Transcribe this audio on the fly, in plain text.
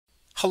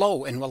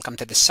Hello and welcome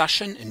to this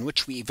session in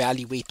which we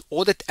evaluate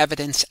audit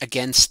evidence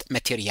against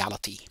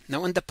materiality.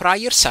 Now, in the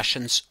prior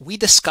sessions, we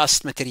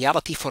discussed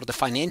materiality for the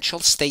financial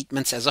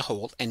statements as a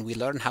whole, and we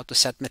learned how to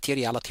set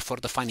materiality for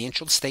the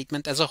financial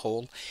statement as a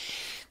whole.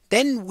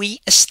 Then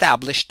we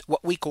established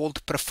what we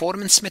called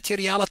performance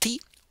materiality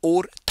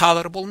or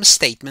tolerable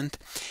misstatement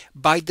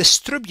by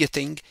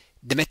distributing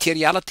the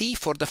materiality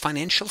for the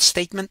financial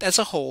statement as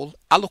a whole,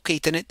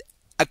 allocating it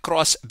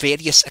across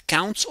various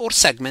accounts or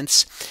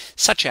segments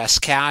such as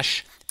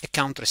cash,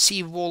 account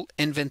receivable,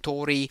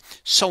 inventory,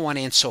 so on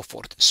and so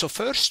forth. So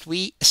first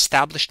we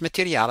established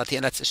materiality,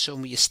 and let's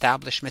assume we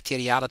established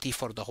materiality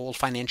for the whole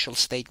financial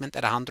statement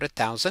at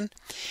 100,000.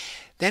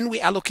 Then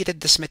we allocated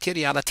this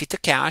materiality to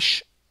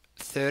cash,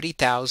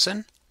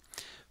 30,000,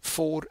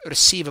 for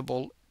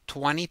receivable,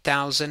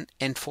 20,000,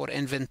 and for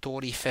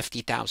inventory,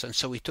 50,000.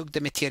 So we took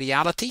the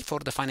materiality for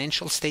the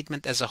financial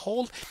statement as a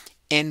whole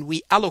and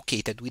we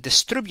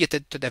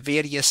distributed to the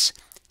various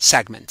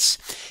segments.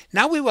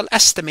 Now we will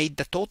estimate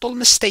the total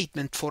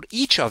misstatement for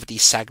each of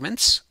these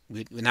segments.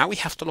 Now we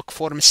have to look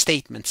for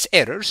misstatements,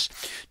 errors,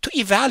 to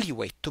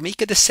evaluate, to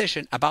make a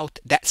decision about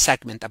that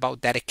segment,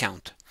 about that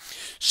account.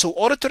 So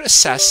auditor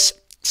assess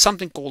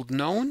something called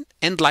known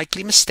and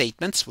likely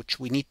misstatements, which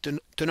we need to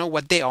know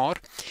what they are,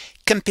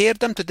 compare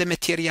them to the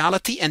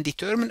materiality, and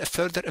determine if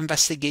further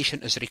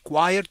investigation is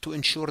required to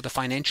ensure the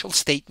financial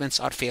statements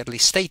are fairly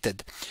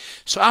stated.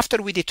 So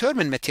after we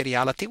determine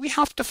materiality, we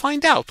have to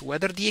find out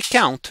whether the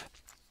account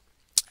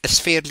is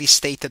fairly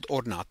stated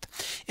or not.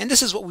 And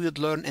this is what we would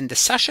learn in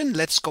this session.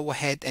 Let's go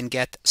ahead and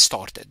get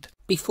started.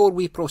 Before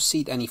we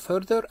proceed any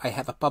further, I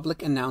have a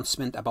public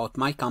announcement about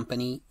my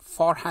company,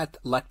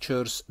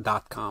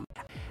 farhatlectures.com.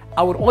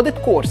 Our audit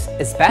course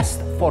is best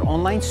for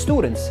online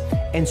students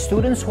and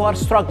students who are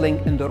struggling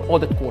in their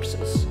audit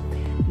courses.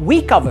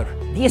 We cover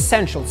the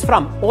essentials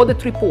from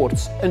audit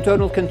reports,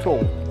 internal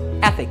control,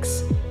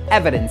 ethics,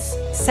 evidence,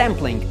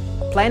 sampling,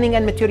 planning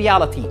and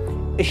materiality,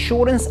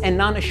 assurance and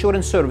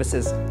non-assurance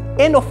services,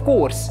 and of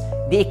course,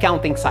 the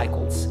accounting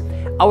cycles.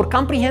 Our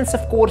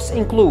comprehensive course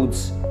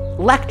includes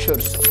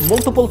lectures,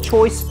 multiple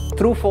choice,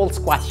 true-false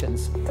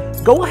questions.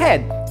 Go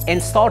ahead and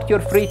start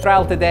your free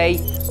trial today.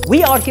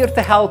 We are here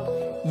to help.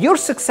 Your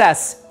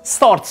success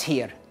starts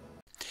here.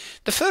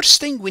 The first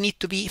thing we need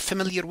to be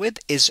familiar with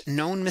is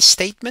known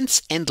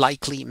misstatements and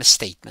likely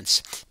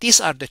misstatements.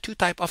 These are the two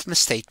types of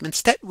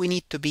misstatements that we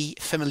need to be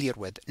familiar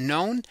with,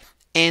 known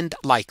and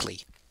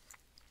likely.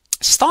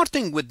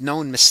 Starting with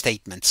known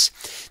misstatements,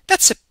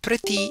 that's a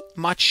pretty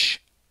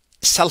much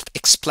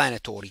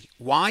self-explanatory.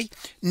 Why?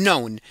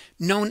 Known.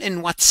 Known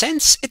in what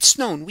sense? It's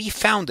known. We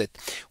found it.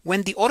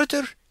 When the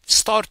auditor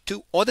starts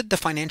to audit the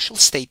financial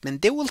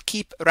statement, they will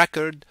keep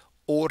record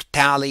or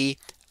tally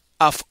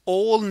of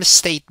all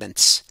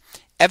misstatements.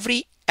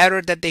 Every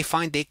error that they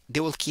find, they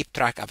will keep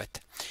track of it.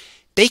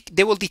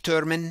 They will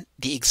determine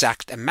the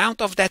exact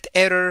amount of that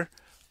error,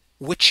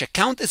 which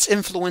account is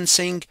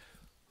influencing,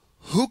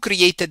 who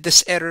created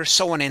this error,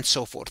 so on and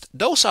so forth.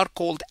 Those are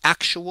called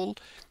actual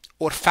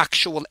or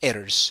factual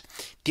errors.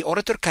 The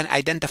auditor can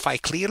identify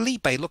clearly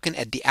by looking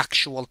at the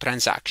actual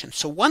transaction.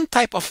 So one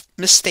type of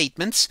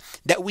misstatements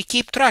that we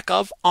keep track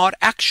of are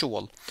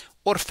actual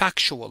or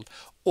factual,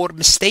 or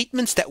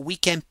misstatements that we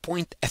can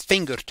point a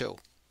finger to.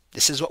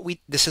 This is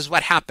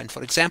what happened.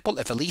 For example,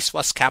 if a lease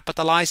was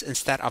capitalized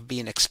instead of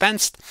being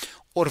expensed,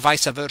 or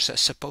vice versa,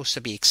 it's supposed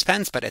to be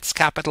expensed but it's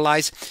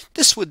capitalized,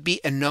 this would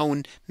be a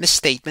known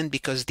misstatement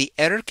because the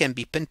error can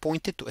be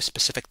pinpointed to a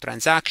specific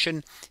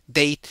transaction,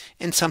 date,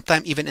 and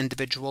sometimes even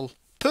individual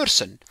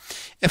person.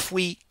 If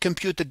we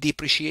computed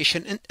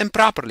depreciation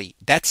improperly,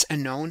 that's a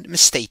known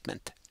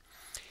misstatement.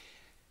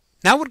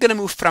 Now we're going to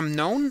move from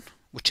known,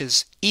 which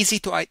is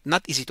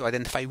not easy to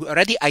identify, we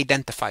already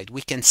identified,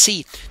 we can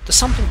see, to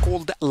something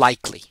called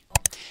likely.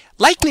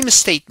 Likely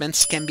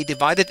misstatements can be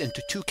divided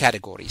into two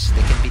categories.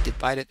 They can be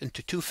divided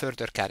into two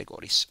further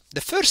categories.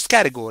 The first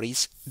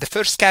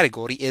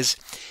category is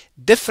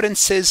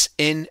differences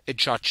in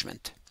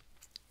judgment.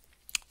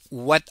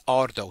 What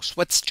are those?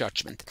 What's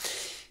judgment?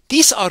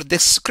 These are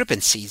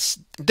differences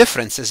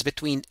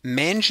between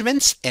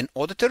management's and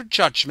auditor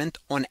judgment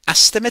on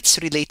estimates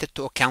related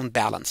to account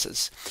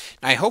balances.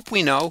 Now, I hope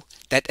we know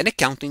that in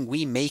accounting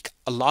we make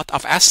a lot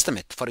of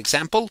estimate. For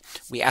example,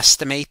 we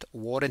estimate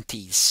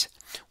warranties.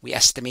 We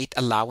estimate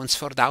allowance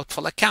for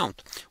doubtful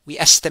account. We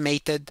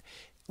estimate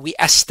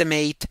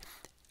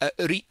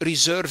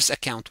reserves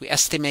account. We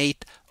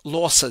estimate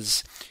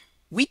losses.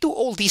 We do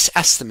all these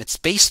estimates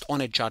based on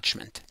a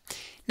judgment.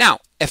 Now,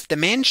 if the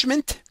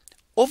management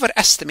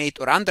overestimate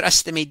or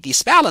underestimate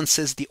these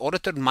balances, the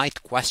auditor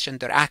might question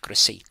their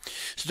accuracy.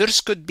 So there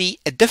could be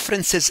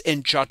differences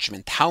in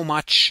judgment, how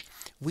much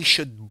we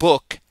should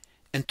book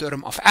in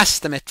terms of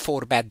estimate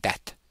for bad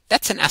debt.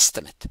 That's an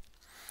estimate.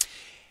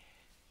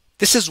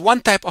 This is one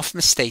type of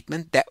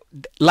misstatement, that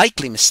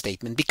likely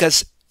misstatement,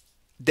 because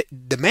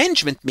the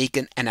management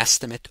making an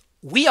estimate,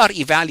 we are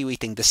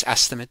evaluating this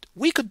estimate.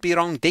 We could be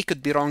wrong, they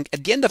could be wrong.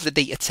 At the end of the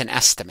day, it's an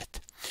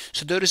estimate.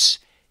 So there is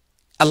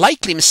a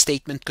likely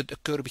misstatement could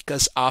occur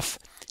because of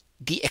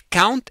the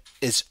account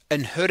is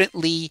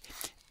inherently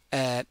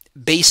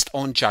based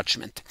on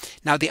judgment.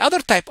 Now, the other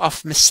type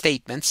of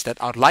misstatements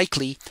that are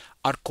likely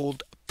are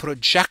called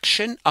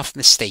projection of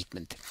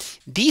misstatement.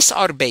 These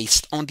are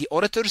based on the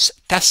auditor's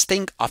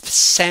testing of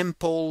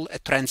sample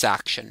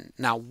transaction.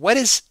 Now, what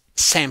is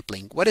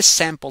sampling? What is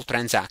sample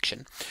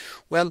transaction?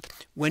 Well,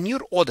 when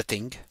you're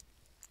auditing,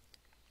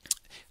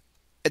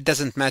 it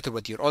doesn't matter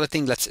what you're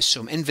auditing. Let's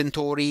assume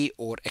inventory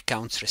or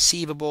accounts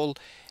receivable,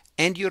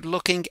 and you're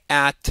looking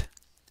at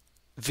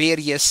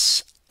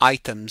various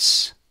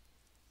items.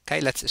 Okay,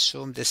 let's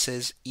assume this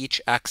is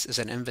each X is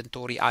an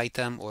inventory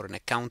item or an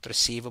account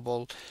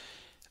receivable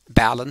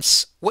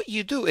balance. What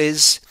you do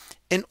is,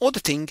 in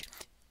auditing,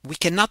 we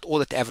cannot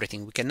audit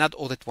everything. We cannot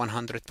audit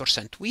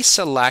 100%. We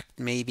select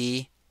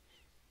maybe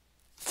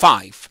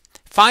five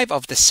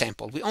of the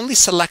sample. We only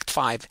select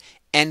 5,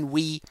 and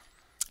we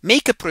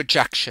make a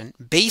projection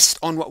based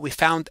on what we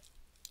found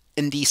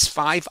in these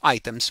 5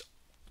 items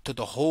to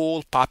the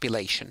whole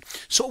population.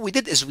 So what we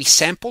did is we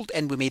sampled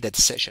and we made a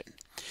decision.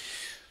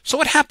 So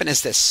what happened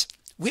is this: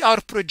 we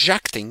are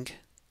projecting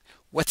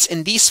what's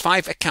in these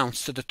 5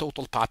 accounts to the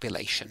total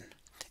population.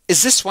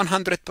 Is this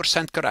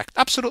 100% correct?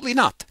 Absolutely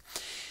not,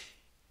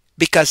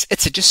 because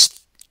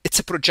it's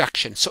a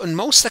projection. So in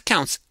most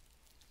accounts,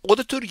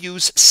 auditor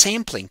use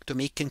sampling to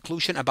make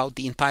conclusion about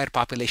the entire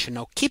population.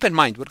 Now keep in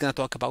mind, we're going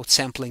to talk about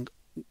sampling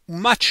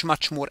much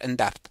more in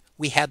depth.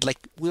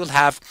 We'll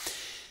have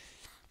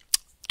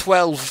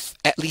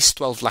at least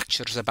 12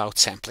 lectures about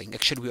sampling.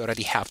 Actually, we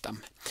already have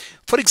them.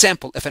 For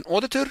example, if an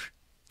auditor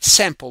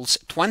samples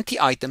 20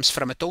 items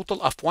from a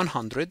total of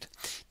 100,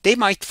 they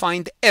might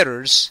find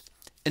errors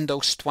in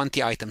those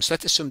 20 items.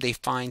 Let's assume they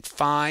find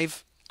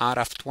 5 out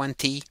of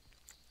 20,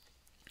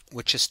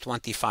 which is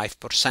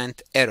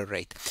 25% error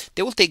rate.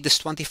 They will take this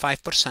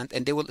 25%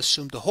 and they will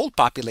assume the whole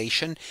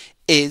population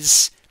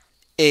has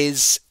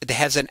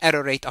an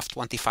error rate of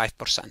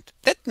 25%.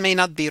 That may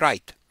not be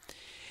right.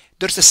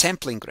 There's a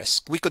sampling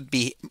risk. We could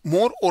be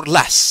more or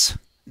less.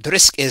 The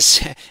risk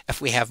is if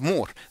we have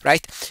more,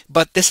 right?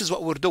 But this is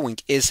what we're doing,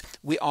 is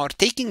we are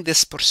taking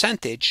this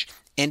percentage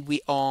and we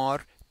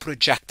are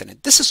projecting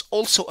it. This is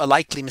also a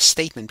likely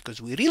misstatement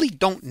because we really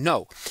don't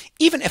know.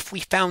 Even if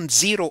we found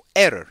 0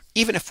 error,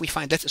 even if we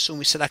find, let's assume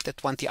we selected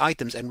 20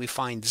 items and we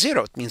find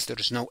 0, it means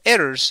there's no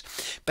errors.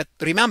 But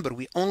remember,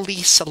 we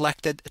only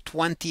selected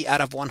 20 out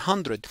of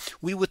 100.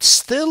 We would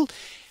still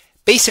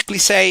basically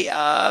say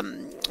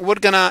we're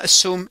gonna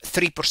assume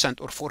 3%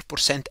 or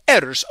 4%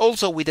 errors.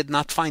 Also, we did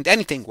not find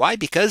anything. Why?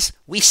 Because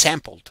we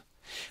sampled.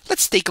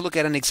 Let's take a look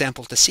at an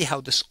example to see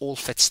how this all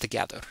fits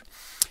together.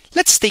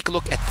 Let's take a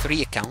look at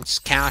 3 accounts: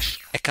 cash,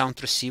 account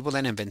receivable,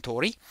 and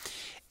inventory.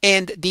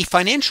 And the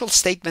financial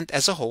statement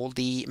as a whole,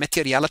 the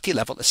materiality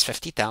level is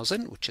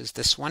 50,000, which is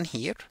this one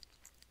here.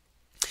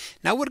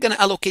 Now we're going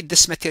to allocate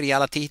this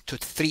materiality to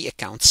 3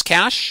 accounts: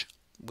 cash,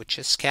 which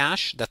is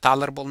cash. The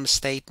tolerable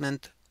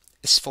misstatement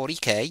is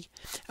 40K.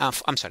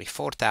 I'm sorry,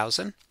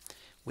 4,000.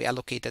 We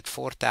allocated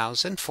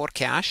 4,000 for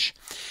cash.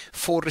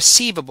 For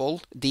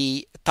receivable,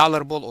 the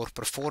tolerable or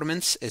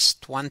performance is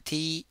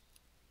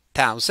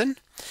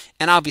 20,000.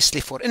 And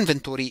obviously for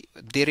inventory,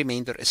 the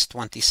remainder is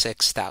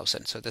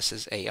 26,000. So this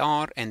is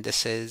AR and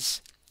this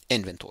is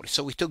inventory.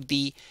 So we took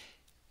the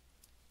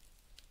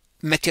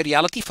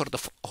materiality for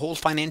the whole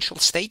financial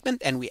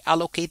statement and we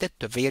allocated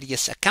to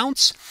various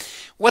accounts.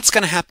 What's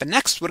going to happen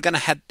next? We're going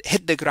to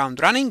hit the ground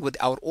running with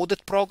our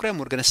audit program.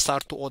 We're going to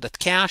start to audit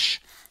cash,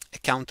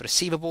 account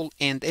receivable,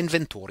 and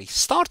inventory.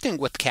 Starting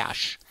with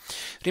cash.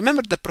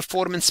 Remember, the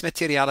performance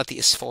materiality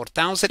is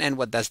 4,000. And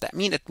what does that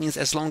mean? It means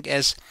as long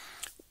as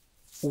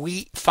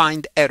we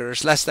find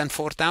errors less than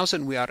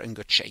 4,000, we are in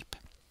good shape.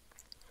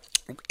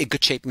 A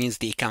good shape means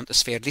the account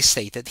is fairly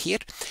stated here.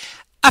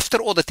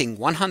 After auditing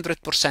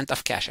 100%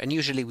 of cash, and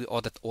usually we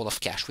audit all of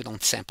cash, we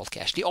don't sample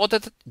cash, the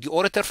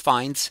auditor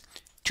finds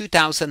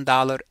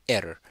 $2,000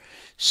 error.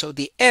 So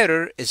the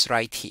error is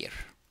right here,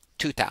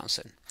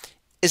 2,000.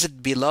 Is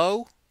it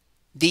below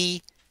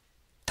the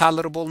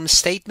tolerable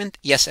misstatement?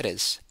 Yes, it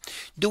is.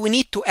 Do we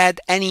need to add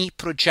any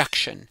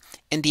projection?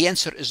 And the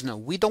answer is no.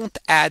 We don't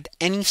add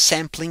any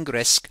sampling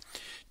risk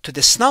to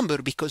this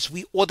number because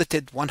we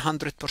audited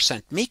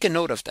 100%. Make a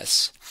note of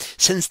this.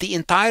 Since the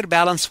entire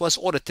balance was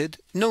audited,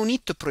 no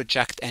need to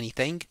project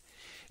anything.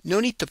 No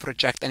need to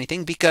project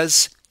anything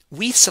because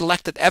we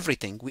selected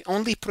everything. We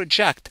only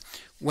project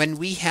when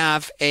we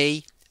have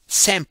a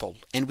sample,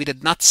 and we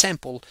did not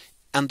sample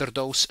under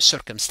those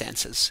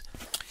circumstances.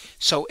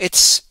 So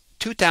it's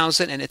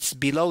 2,000 and it's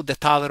below the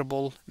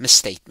tolerable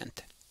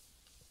misstatement.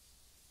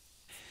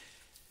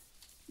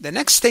 The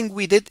next thing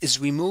we did is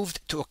we moved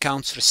to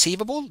accounts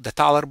receivable. The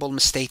tolerable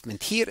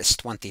misstatement here is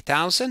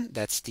 20,000.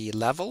 That's the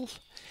level.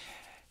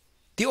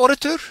 The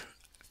auditor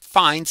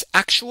finds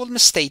actual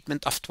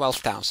misstatement of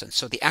 12,000.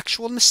 So the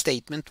actual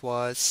misstatement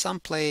was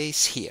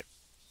someplace here,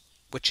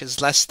 which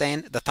is less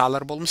than the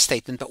tolerable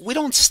misstatement. But we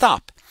don't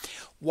stop.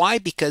 Why?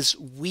 Because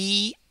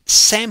we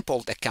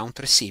sampled account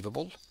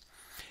receivable.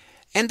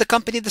 And the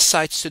company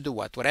decides to do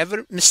what?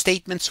 Whatever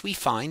misstatements we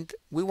find,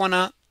 we want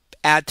to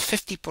add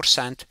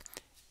 50%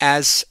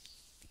 as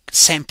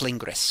sampling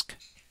risk?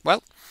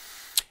 Well,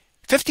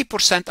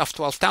 50% of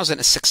 12,000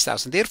 is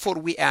 6,000. Therefore,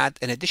 we add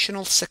an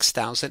additional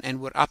 6,000 and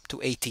we're up to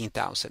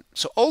 18,000.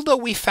 So although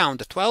we found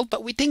the 12,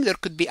 but we think there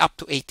could be up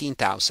to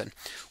 18,000.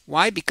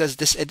 Why? Because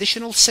this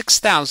additional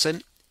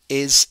 6,000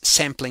 is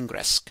sampling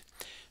risk.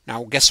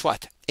 Now, guess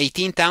what?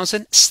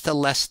 18,000 still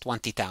less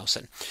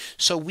 20,000.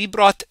 So we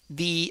brought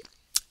the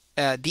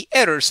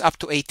errors up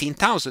to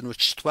 18,000,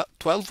 which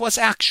 12 was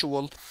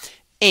actual,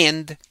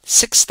 and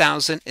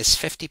 6,000 is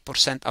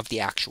 50% of the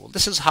actual.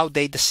 This is how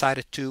they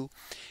decided to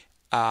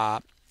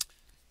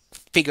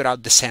figure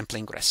out the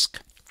sampling risk,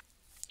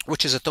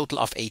 which is a total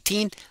of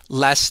 18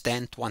 less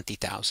than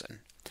 20,000.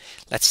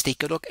 Let's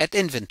take a look at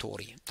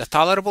inventory. The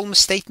tolerable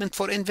misstatement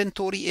for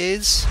inventory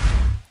is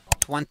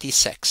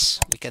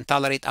 26. We can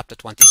tolerate up to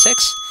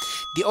 26.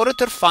 The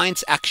auditor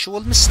finds actual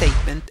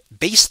misstatement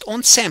based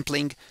on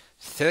sampling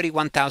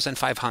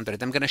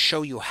 31,500. I'm going to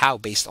show you how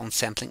based on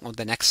sampling on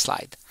the next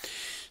slide.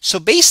 So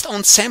based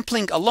on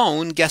sampling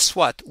alone, guess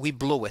what? We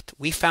blew it.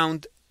 We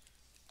found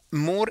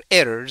more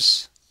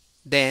errors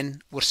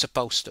than we're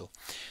supposed to.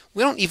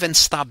 We don't even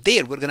stop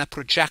there. We're going to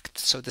project.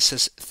 So this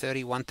is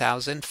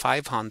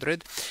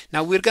 31,500.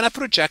 Now we're going to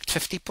project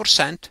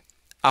 50%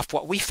 of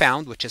what we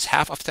found, which is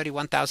half of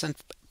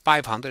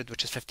 31,500,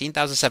 which is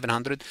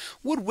 15,700.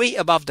 We're way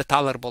above the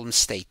tolerable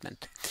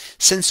misstatement.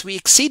 Since we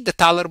exceed the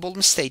tolerable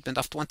misstatement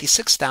of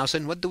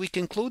 26,000, what do we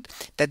conclude?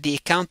 That the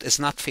account is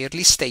not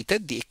fairly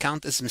stated. The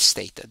account is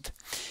misstated.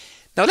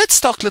 Now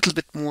let's talk a little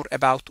bit more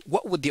about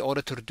what would the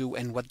auditor do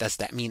and what does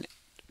that mean.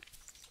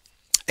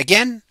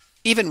 Again,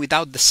 even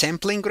without the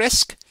sampling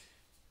risk,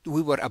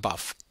 we were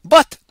above.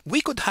 But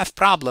we could have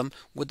problem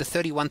with the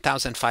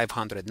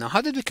 31,500. Now, how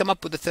did we come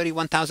up with the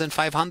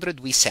 31,500?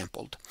 We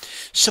sampled.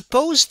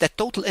 Suppose that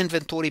total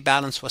inventory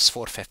balance was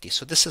 450.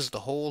 So this is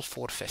the whole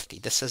 450.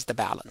 This is the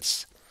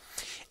balance.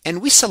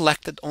 And we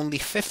selected only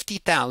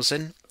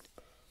 50,000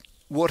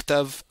 worth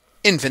of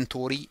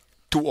inventory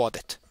to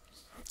audit.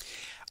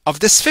 Of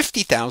this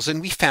 50,000,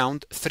 we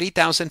found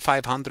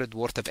 3,500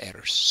 worth of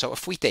errors. So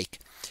if we take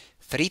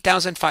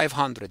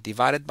 3,500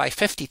 divided by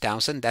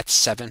 50,000,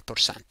 that's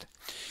 7%.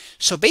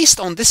 So based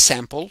on this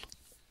sample,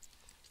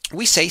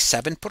 we say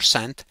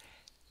 7%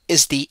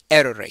 is the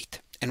error rate.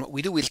 And what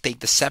we do, we'll take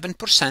the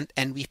 7%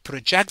 and we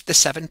project the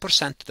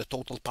 7% to the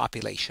total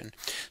population.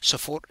 So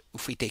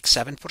if we take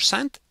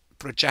 7%,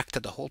 project to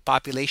the whole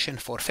population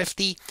for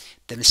 50,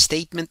 the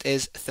misstatement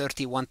is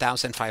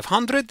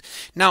 31,500.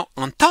 Now,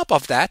 on top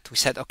of that, we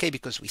said, okay,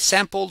 because we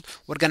sampled,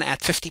 we're going to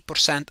add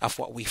 50% of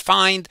what we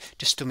find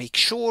just to make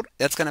sure.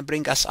 That's going to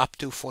bring us up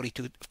to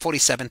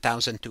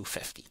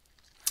 47,250.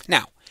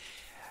 Now,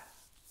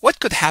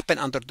 what could happen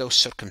under those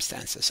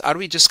circumstances? Are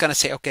we just going to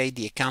say, okay,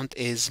 the account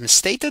is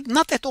misstated?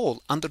 Not at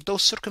all. Under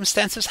those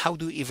circumstances, how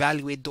do we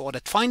evaluate the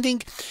audit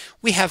finding?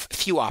 We have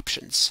few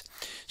options.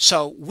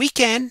 So we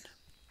can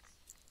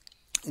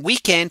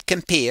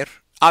compare.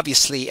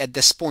 Obviously, at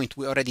this point,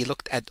 we already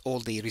looked at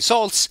all the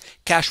results.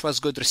 Cash was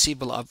good,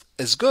 receivable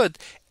is good,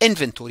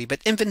 inventory,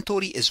 but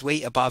inventory is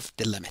way above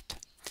the limit.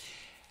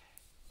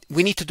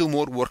 We need to do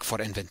more work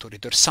for inventory.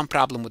 There's some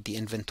problem with the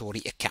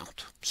inventory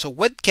account. So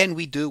what can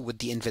we do with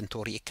the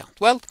inventory account?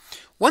 Well,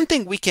 one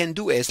thing we can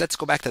do is, let's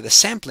go back to the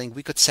sampling.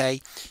 We could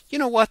say, you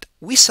know what?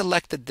 We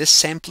selected this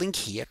sampling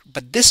here,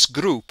 but this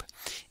group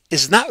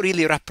is not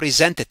really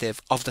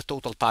representative of the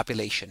total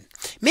population.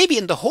 Maybe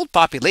in the whole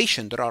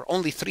population, there are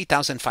only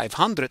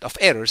 3,500 of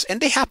errors,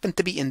 and they happen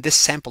to be in this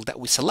sample that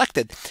we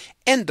selected,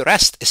 and the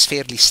rest is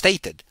fairly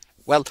stated.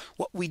 Well,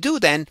 what we do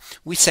then,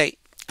 we say,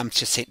 I'm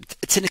just saying,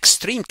 it's an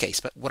extreme case,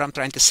 but what I'm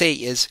trying to say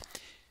is,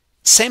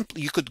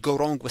 you could go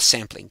wrong with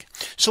sampling.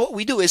 So what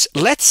we do is,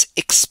 let's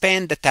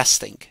expand the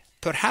testing.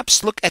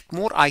 Perhaps look at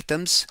more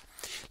items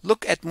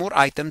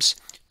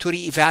to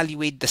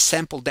reevaluate the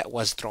sample that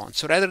was drawn.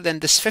 So rather than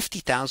this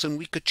 50,000,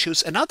 we could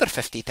choose another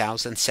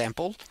 50,000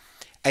 sample,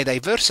 a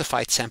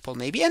diversified sample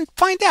maybe, and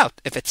find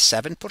out if it's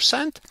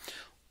 7%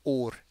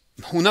 or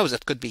who knows,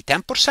 it could be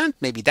 10%.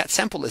 Maybe that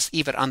sample is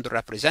either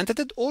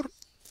underrepresented or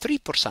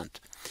 3%.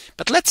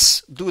 But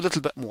let's do a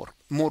little bit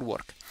more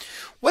work.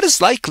 What is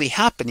likely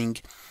happening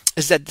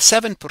is that the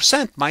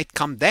 7% might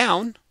come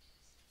down.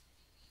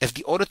 If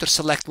the auditor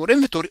select more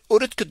inventory,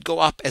 or it could go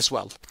up as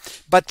well.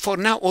 But for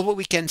now, all what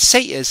we can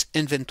say is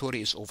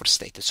inventory is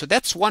overstated. So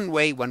that's one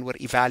way when we're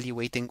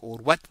evaluating or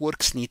what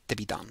works need to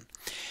be done.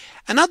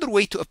 Another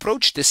way to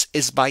approach this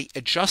is by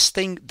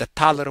adjusting the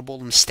tolerable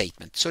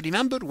misstatement. So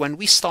remember, when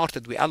we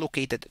started, we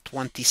allocated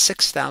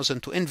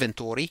 26,000 to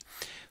inventory,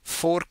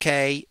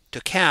 4K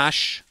to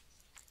cash,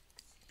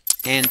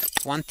 and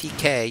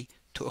 20K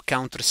to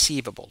account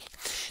receivable.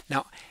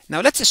 Now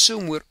let's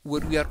assume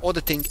we are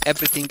auditing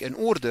everything in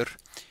order.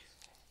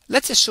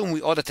 Let's assume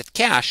we audited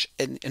cash.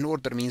 In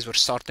order means we're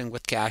starting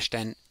with cash,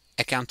 then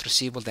account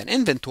receivable, then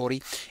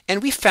inventory,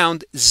 and we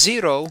found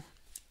 0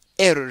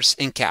 errors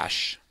in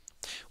cash.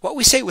 What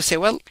we say,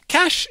 well,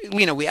 cash,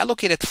 we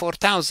allocated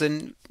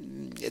 4,000.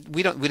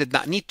 We did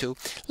not need to.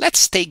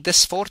 Let's take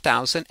this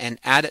 4,000 and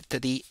add it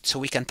to so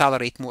we can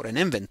tolerate more in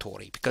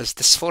inventory, because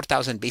this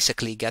 4,000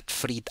 basically get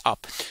freed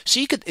up. So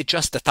you could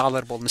adjust the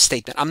tolerable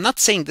misstatement. I'm not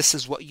saying this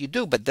is what you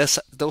do, but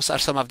those are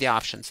some of the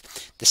options.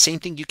 The same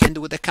thing you can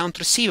do with account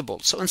receivable.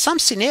 So in some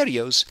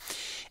scenarios,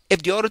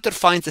 if the auditor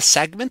finds a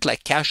segment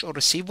like cash or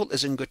receivable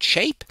is in good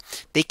shape,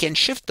 they can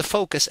shift the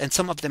focus and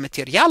some of the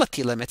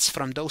materiality limits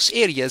from those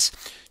areas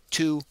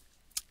to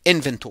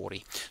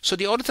inventory. So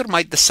the auditor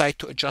might decide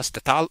to adjust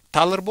the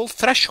tolerable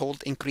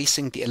threshold,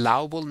 increasing the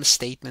allowable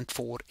misstatement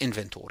for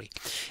inventory.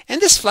 And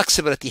this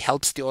flexibility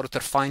helps the auditor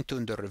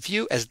fine-tune the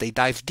review as they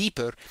dive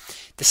deeper.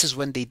 This is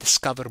when they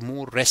discover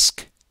more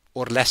risk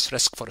or less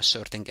risk for a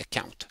certain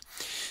account.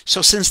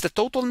 So since the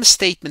total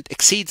misstatement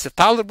exceeds the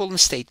tolerable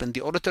misstatement,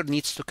 the auditor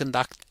needs to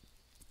conduct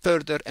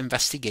further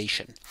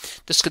investigation.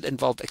 This could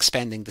involve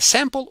expanding the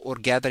sample or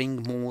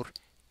gathering more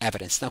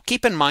evidence. Now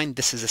keep in mind,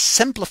 this is a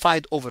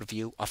simplified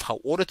overview of how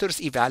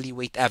auditors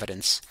evaluate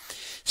evidence,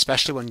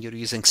 especially when you're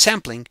using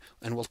sampling,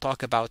 and we'll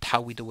talk about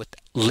how we do it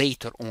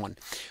later on.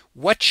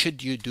 What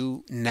should you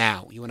do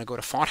now? You want to go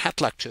to Farhat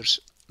Lectures,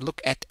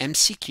 look at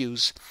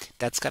MCQs.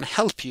 That's going to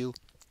help you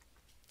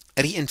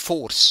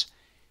reinforce,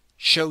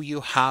 show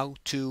you how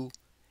to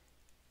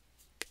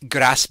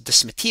grasp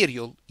this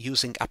material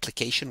using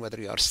application,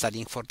 whether you are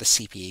studying for the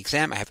CPA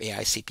exam. I have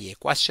AI CPA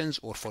questions,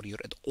 or for your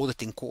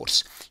auditing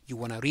course. You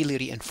want to really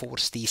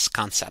reinforce these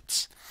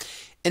concepts.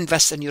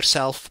 Invest in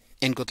yourself,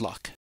 and good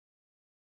luck.